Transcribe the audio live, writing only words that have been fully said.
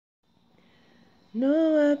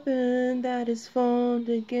No weapon that is formed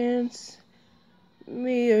against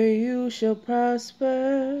me or you shall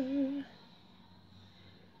prosper.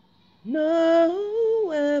 No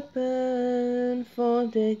weapon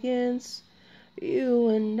formed against you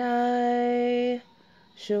and I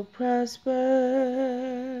shall prosper.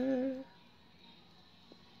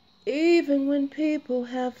 Even when people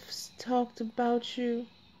have talked about you,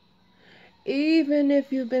 even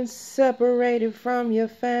if you've been separated from your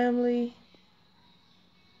family,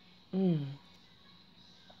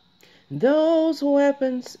 those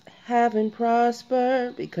weapons haven't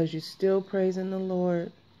prospered because you're still praising the Lord.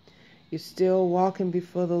 You're still walking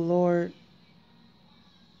before the Lord.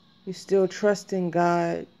 You're still trusting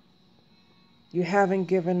God. You haven't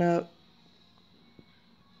given up.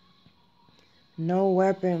 No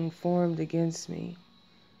weapon formed against me,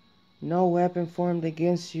 no weapon formed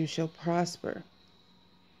against you shall prosper.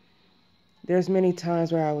 There's many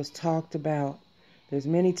times where I was talked about. There's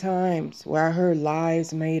many times where I heard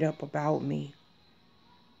lies made up about me.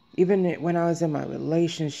 Even when I was in my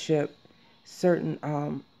relationship, certain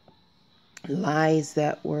lies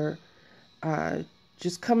that were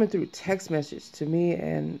just coming through text message to me.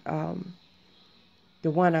 And the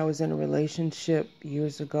one I was in a relationship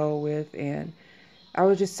years ago with, and I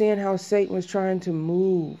was just seeing how Satan was trying to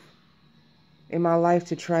move in my life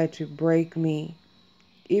to try to break me.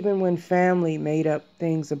 Even when family made up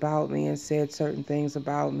things about me and said certain things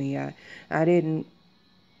about me, I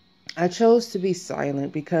chose to be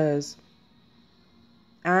silent because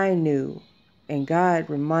I knew, and God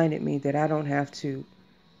reminded me that I don't have to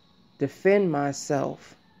defend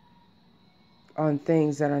myself on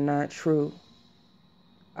things that are not true.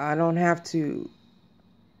 I don't have to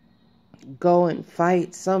go and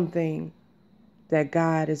fight something that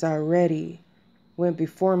God has already went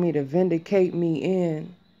before me to vindicate me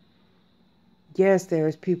in. Yes,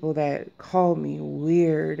 there's people that call me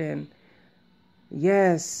weird, and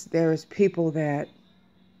yes, there's people that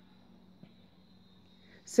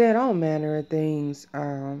said all manner of things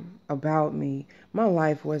about me. My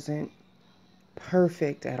life wasn't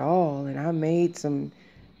perfect at all, and I made some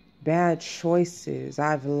bad choices.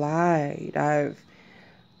 I've lied. I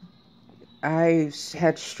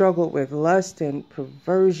had struggled with lust and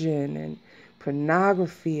perversion and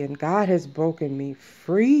pornography, and God has broken me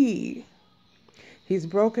free. He's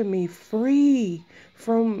broken me free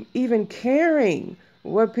from even caring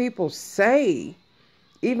what people say,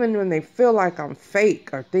 even when they feel like I'm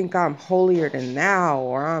fake or think I'm holier than thou,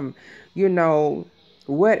 or I'm,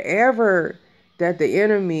 whatever that the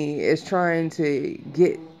enemy is trying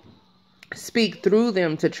to speak through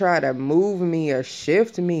them to try to move me or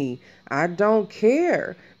shift me. I don't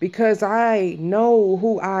care because I know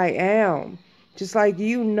who I am. Just like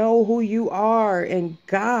you know who you are in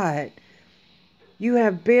God. You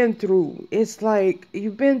have been through. It's like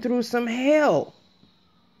you've been through some hell.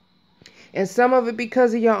 And some of it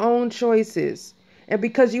because of your own choices. And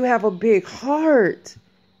because you have a big heart.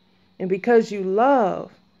 And because you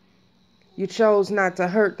love. You chose not to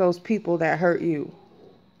hurt those people that hurt you.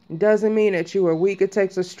 It doesn't mean that you are weak. It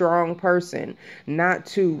takes a strong person not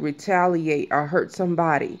to retaliate or hurt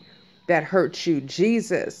somebody that hurt you.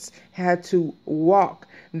 Jesus had to walk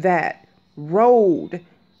that road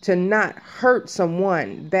to not hurt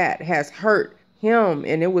someone that has hurt him.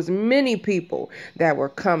 And it was many people that were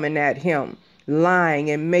coming at him, lying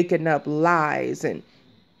and making up lies. And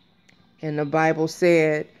the Bible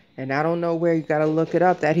said, and I don't know where, you got to look it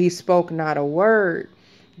up, that he spoke not a word.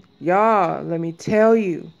 Y'all, let me tell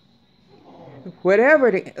you,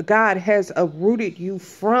 whatever God has uprooted you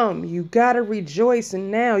from, you got to rejoice.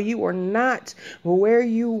 And now you are not where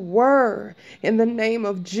you were in the name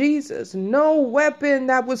of Jesus. No weapon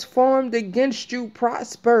that was formed against you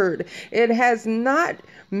prospered. It has not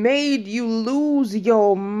made you lose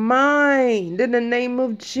your mind in the name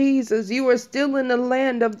of Jesus. You are still in the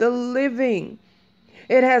land of the living.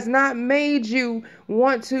 It has not made you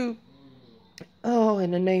want to,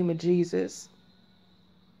 in the name of Jesus.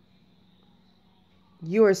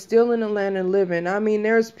 You are still in the land of living. I mean,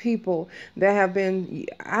 there's people that have been,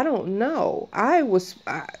 I don't know.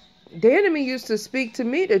 The enemy used to speak to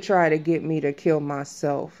me to try to get me to kill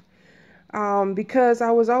myself. Because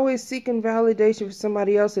I was always seeking validation from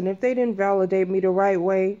somebody else. And if they didn't validate me the right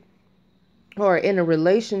way, or in a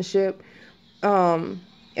relationship,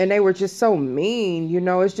 and they were just so mean,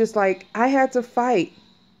 it's just like I had to fight.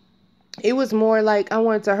 It was more like I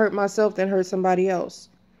wanted to hurt myself than hurt somebody else.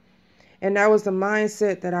 And that was the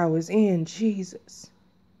mindset that I was in. Jesus.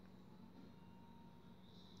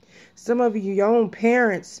 Some of your own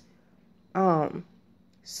parents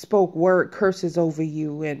spoke word curses over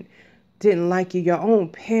you and didn't like you. Your own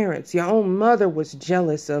parents, your own mother was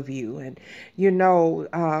jealous of you. And,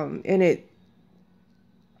 and it,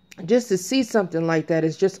 just to see something like that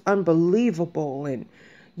is just unbelievable. And,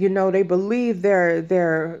 they believe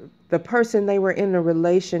they're the person they were in a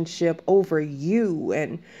relationship over you,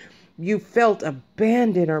 and you felt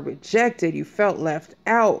abandoned or rejected. You felt left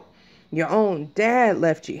out. Your own dad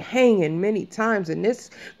left you hanging many times. And this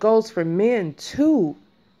goes for men too.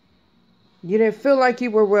 You didn't feel like you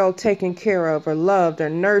were well taken care of or loved or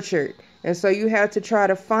nurtured. And so you had to try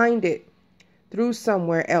to find it through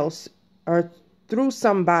somewhere else or through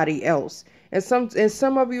somebody else. And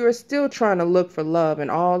some of you are still trying to look for love in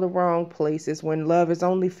all the wrong places when love is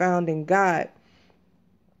only found in God.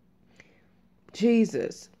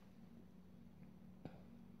 Jesus.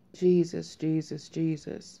 Jesus, Jesus,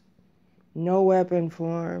 Jesus. No weapon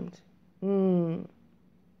formed. You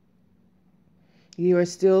are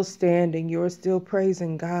still standing. You are still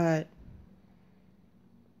praising God.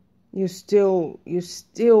 You're still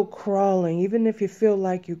crawling. Even if you feel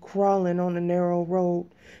like you're crawling on a narrow road,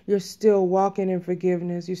 you're still walking in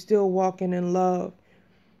forgiveness. You're still walking in love.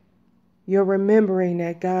 You're remembering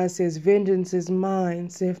that God says, vengeance is mine,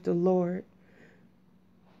 saith the Lord.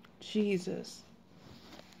 Jesus.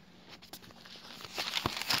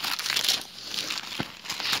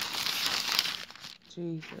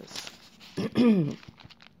 Jesus. I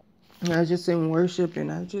was just in worship,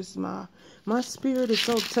 and my spirit is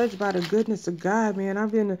so touched by the goodness of God, man.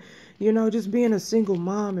 I've been, just being a single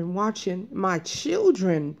mom and watching my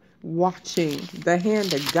children, watching the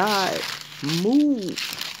hand of God move.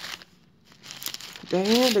 The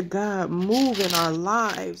hand of God move in our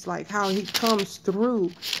lives, like how he comes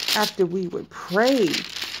through after we would pray.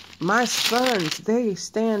 My sons, they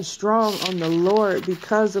stand strong on the Lord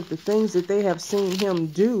because of the things that they have seen him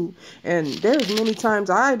do. And there's many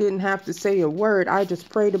times I didn't have to say a word. I just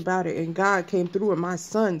prayed about it, and God came through, and my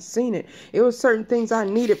sons seen it. It was certain things I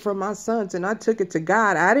needed from my sons, and I took it to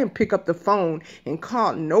God. I didn't pick up the phone and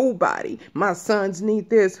call nobody. My sons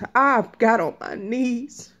need this. I got on my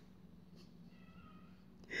knees,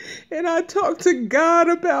 and I talked to God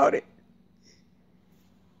about it.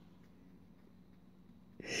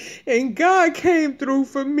 And God came through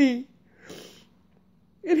for me.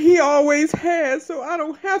 And he always has. So I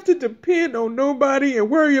don't have to depend on nobody and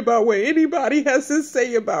worry about what anybody has to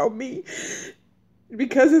say about me.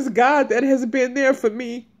 Because it's God that has been there for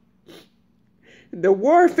me. The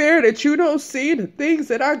warfare that you don't see, the things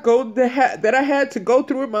that I had to go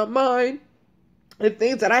through in my mind. The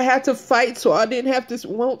things that I had to fight so I didn't have to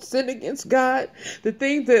won't sin against God. The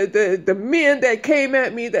things the men that came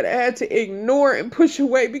at me that I had to ignore and push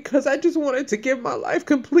away because I just wanted to give my life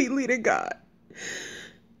completely to God.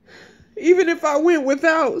 Even if I went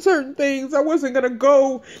without certain things, I wasn't going to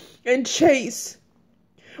go and chase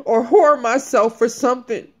or whore myself for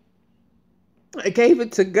something. I gave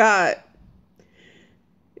it to God.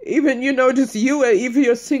 Even, just you, even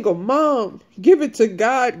your single mom, give it to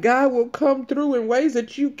God. God will come through in ways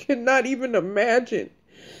that you cannot even imagine.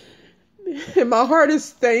 And my heart is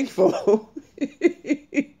thankful.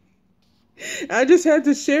 I just had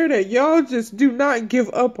to share that. Y'all just do not give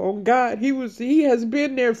up on God. He has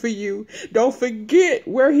been there for you. Don't forget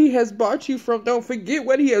where he has brought you from. Don't forget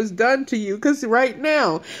what he has done to you. Because right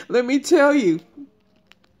now, let me tell you,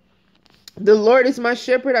 the Lord is my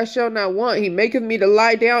shepherd, I shall not want. He maketh me to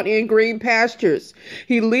lie down in green pastures.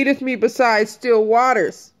 He leadeth me beside still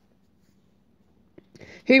waters.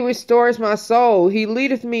 He restores my soul. He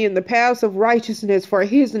leadeth me in the paths of righteousness for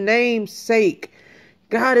his name's sake.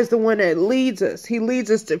 God is the one that leads us. He leads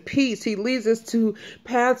us to peace. He leads us to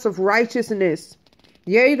paths of righteousness.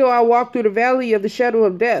 Yea, though I walk through the valley of the shadow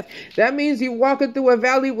of death. That means you walking through a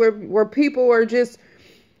valley where people are just,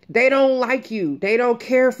 they don't like you. They don't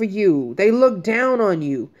care for you. They look down on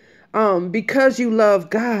you. Because you love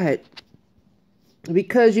God.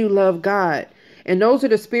 Because you love God. And those are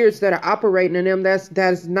the spirits that are operating in them.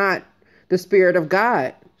 That's not the spirit of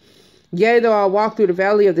God. Yea, though I walk through the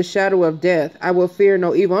valley of the shadow of death, I will fear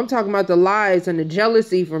no evil. I'm talking about the lies and the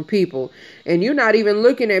jealousy from people. And you're not even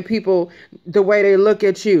looking at people the way they look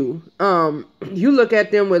at you. You look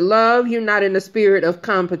at them with love. You're not in the spirit of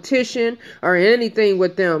competition or anything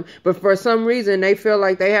with them. But for some reason, they feel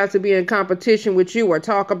like they have to be in competition with you or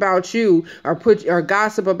talk about you or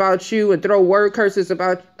gossip about you and throw word curses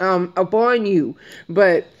upon you.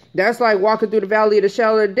 But that's like walking through the valley of the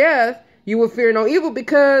shadow of death. You will fear no evil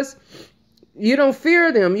because you don't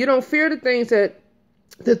fear them. You don't fear the things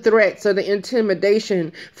the threats or the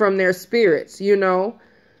intimidation from their spirits, For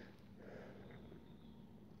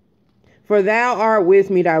thou art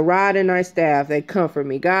with me, thy rod and thy staff, they comfort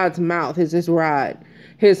me. God's mouth is his rod.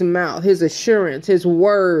 his mouth, his assurance, his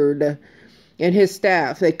word, and his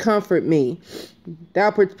staff. They comfort me.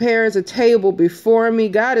 Thou prepares a table before me.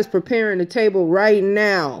 God is preparing a table right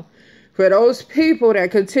now for those people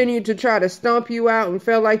that continue to try to stomp you out and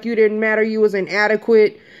felt like you didn't matter, you was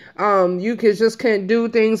inadequate. You just can't do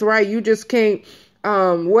things right. You just can't,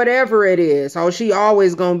 whatever it is. Oh, she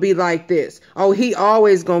always gonna be like this. Oh, he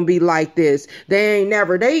always gonna be like this. They ain't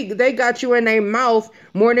never. They got you in their mouth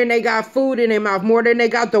more than they got food in their mouth, more than they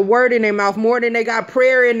got the word in their mouth, more than they got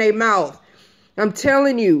prayer in their mouth. I'm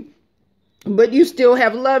telling you. But you still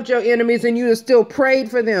have loved your enemies and you have still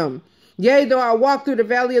prayed for them. Yea, though I walk through the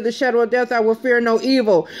valley of the shadow of death, I will fear no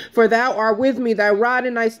evil. For thou art with me, thy rod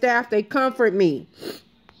and thy staff, they comfort me.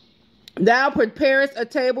 Thou preparest a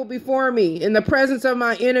table before me in the presence of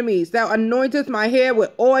my enemies. Thou anointest my head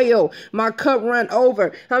with oil. My cup run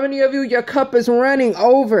over. How many of you, your cup is running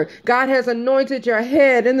over? God has anointed your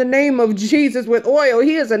head in the name of Jesus with oil.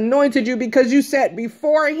 He has anointed you because you sat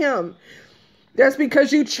before him. That's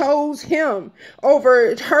because you chose him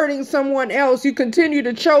over hurting someone else. You continue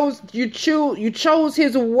to you chose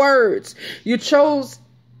his words. You chose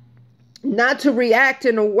not to react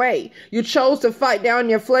in a way. You chose to fight down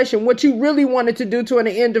your flesh and what you really wanted to do to an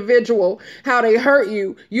individual, how they hurt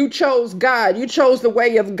you. You chose God. You chose the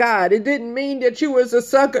way of God. It didn't mean that you was a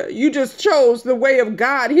sucker. You just chose the way of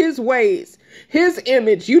God, his ways, his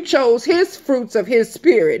image. You chose his fruits of his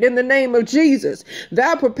spirit in the name of Jesus.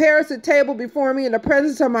 Thou preparest a table before me in the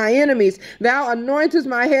presence of my enemies. Thou anointest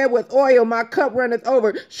my head with oil. My cup runneth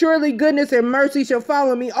over. Surely goodness and mercy shall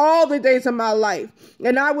follow me all the days of my life,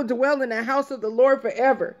 and I will dwell in the house of the Lord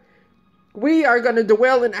forever. We are going to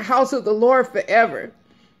dwell in the house of the Lord forever.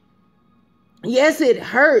 Yes, it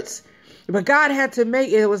hurts, but God had to make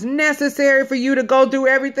it. It was necessary for you to go through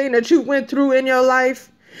everything that you went through in your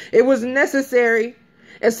life. It was necessary.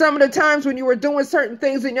 And some of the times when you were doing certain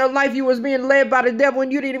things in your life, you was being led by the devil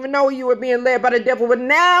and you didn't even know you were being led by the devil. But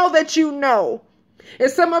now that you know, and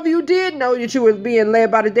some of you did know that you were being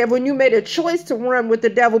led by the devil and you made a choice to run with the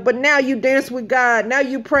devil, but now you dance with God. Now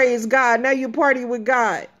you praise God. Now you party with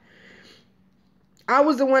God. I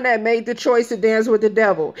was the one that made the choice to dance with the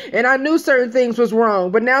devil. And I knew certain things was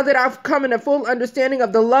wrong. But now that I've come in a full understanding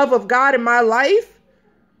of the love of God in my life,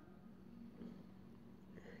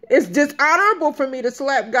 it's dishonorable for me to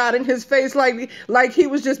slap God in his face like he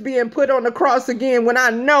was just being put on the cross again, when I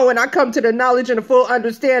know and I come to the knowledge and the full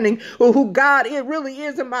understanding of who God it really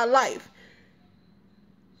is in my life.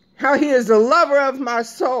 How he is the lover of my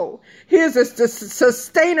soul. He is the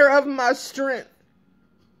sustainer of my strength.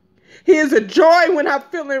 He is a joy when I'm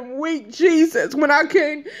feeling weak, Jesus. When I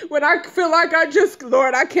feel like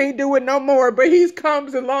Lord, I can't do it no more. But he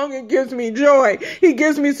comes along and gives me joy. He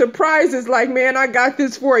gives me surprises like, man, I got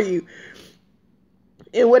this for you.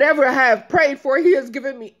 And whatever I have prayed for, he has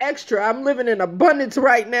given me extra. I'm living in abundance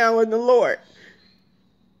right now in the Lord.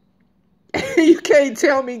 You can't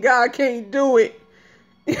tell me God can't do it.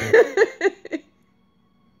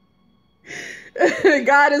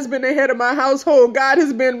 God has been the head of my household. God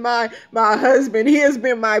has been my husband. He has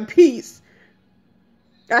been my peace.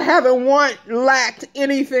 I haven't lacked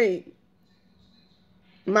anything.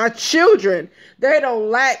 My children, they don't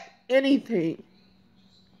lack anything.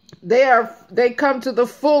 They come to the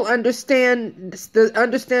full understanding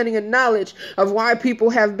and knowledge of why people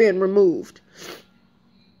have been removed.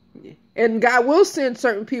 And God will send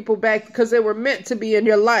certain people back because they were meant to be in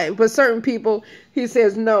your life. But certain people, he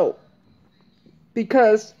says no,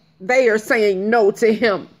 because they are saying no to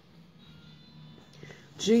him.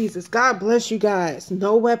 Jesus, God bless you guys.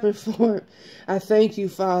 No weapon formed. I thank you,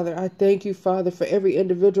 Father. I thank you, Father, for every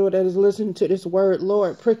individual that is listening to this word.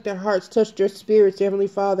 Lord, prick their hearts, touch their spirits, Heavenly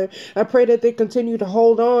Father. I pray that they continue to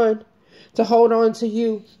hold on to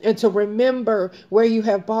you and to remember where you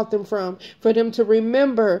have brought them from, for them to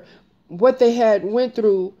remember what they had went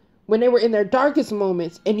through when they were in their darkest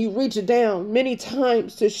moments, and you reached down many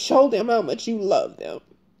times to show them how much you love them.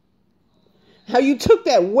 How you took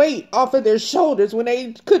that weight off of their shoulders when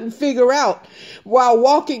they couldn't figure out, while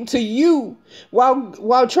walking to you,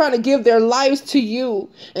 while trying to give their lives to you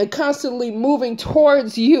and constantly moving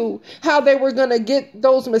towards you, how they were going to get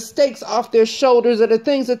those mistakes off their shoulders or the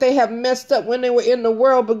things that they have messed up when they were in the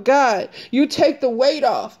world. But God, you take the weight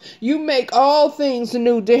off. You make all things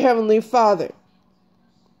new, dear Heavenly Father.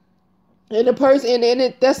 And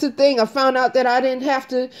that's the thing. I found out that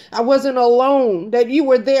I wasn't alone, that you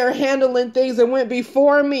were there handling things that went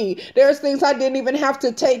before me. There's things I didn't even have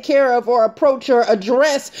to take care of or approach or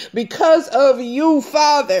address because of you,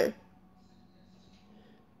 Father.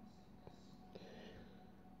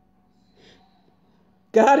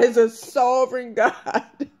 God is a sovereign God.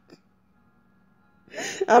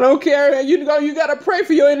 I don't care. You got to pray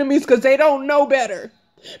for your enemies because they don't know better.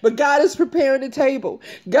 But God is preparing the table.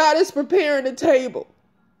 God is preparing the table.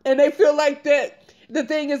 And they feel like that. The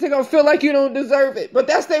thing is, they're going to feel like you don't deserve it. But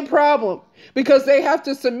that's their problem. Because they have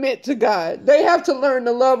to submit to God. They have to learn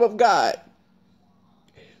the love of God.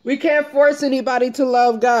 We can't force anybody to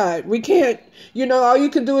love God. We can't, all you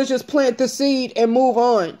can do is just plant the seed and move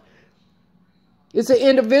on. It's an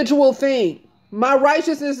individual thing. My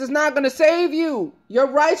righteousness is not going to save you. Your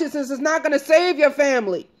righteousness is not going to save your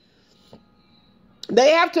family.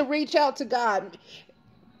 They have to reach out to God.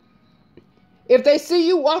 If they see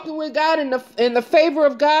you walking with God in the favor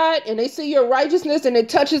of God, and they see your righteousness and it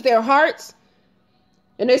touches their hearts,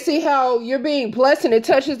 and they see how you're being blessed and it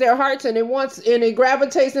touches their hearts and it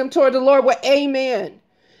gravitates them toward the Lord, well, amen.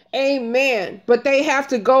 Amen. But they have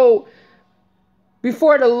to go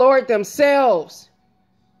before the Lord themselves.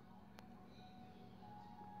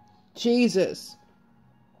 Jesus.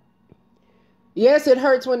 Yes, it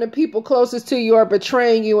hurts when the people closest to you are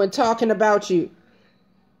betraying you and talking about you.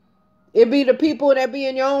 It be the people that be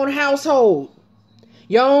in your own household,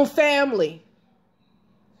 your own family.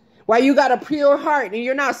 Why you got a pure heart and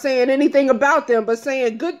you're not saying anything about them, but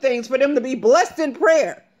saying good things for them to be blessed in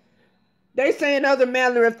prayer. They saying other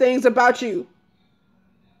manner of things about you.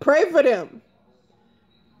 Pray for them.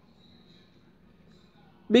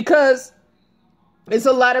 Because it's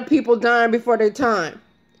a lot of people dying before their time.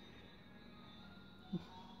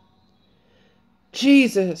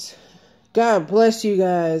 Jesus. God bless you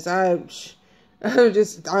guys. I'm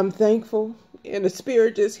thankful. And the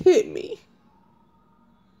Spirit just hit me.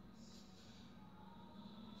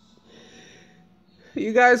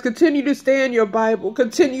 You guys continue to stay in your Bible.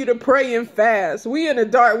 Continue to pray and fast. We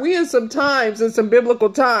in some times, in some biblical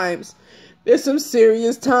times. There's some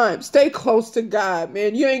serious times. Stay close to God,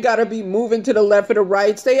 man. You ain't got to be moving to the left or the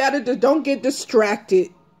right. Stay out of don't get distracted.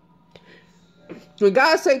 When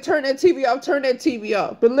God say turn that TV off, turn that TV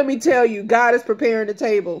off. But let me tell you, God is preparing a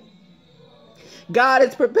table. God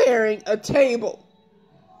is preparing a table.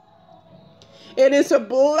 And it's a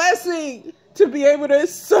blessing to be able to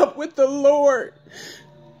sup with the Lord.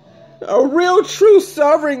 A real, true,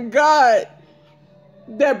 sovereign God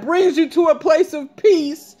that brings you to a place of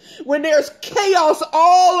peace. When there's chaos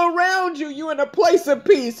all around you, you're in a place of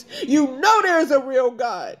peace. You know there's a real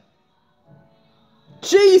God.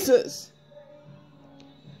 Jesus.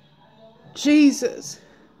 Jesus.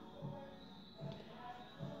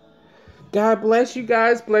 God bless you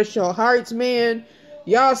guys. Bless your hearts, man.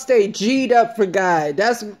 Y'all stay G'd up for God.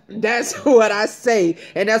 That's what I say.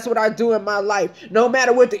 And that's what I do in my life. No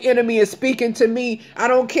matter what the enemy is speaking to me, I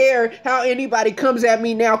don't care how anybody comes at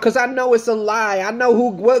me now, because I know it's a lie. I know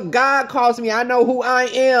what God calls me. I know who I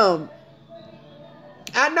am.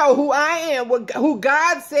 I know who I am. Who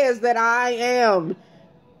God says that I am.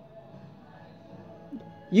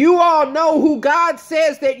 You all know who God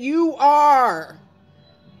says that you are.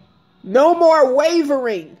 No more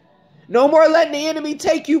wavering. No more letting the enemy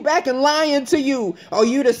take you back and lying to you. Oh,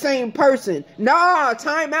 you the same person. Nah,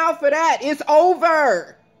 time out for that. It's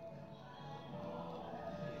over.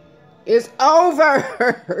 It's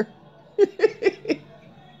over.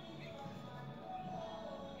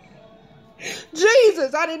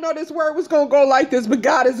 Jesus, I didn't know this word was going to go like this, but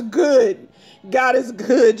God is good. God is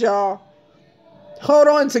good, y'all. Hold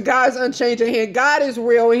on to God's unchanging hand. God is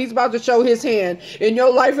real, and he's about to show his hand in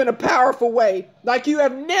your life in a powerful way, like you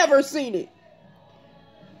have never seen it.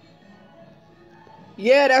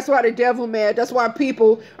 Yeah, that's why the devil mad. That's why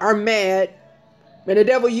people are mad. And the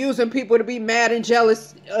devil using people to be mad and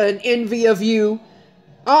jealous and envy of you.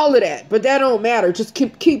 All of that. But that don't matter. Just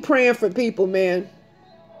keep praying for people, man.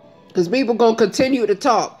 Because people going to continue to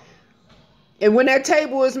talk. And when that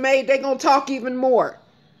table is made, they're going to talk even more.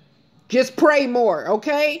 Just pray more,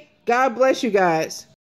 okay? God bless you guys.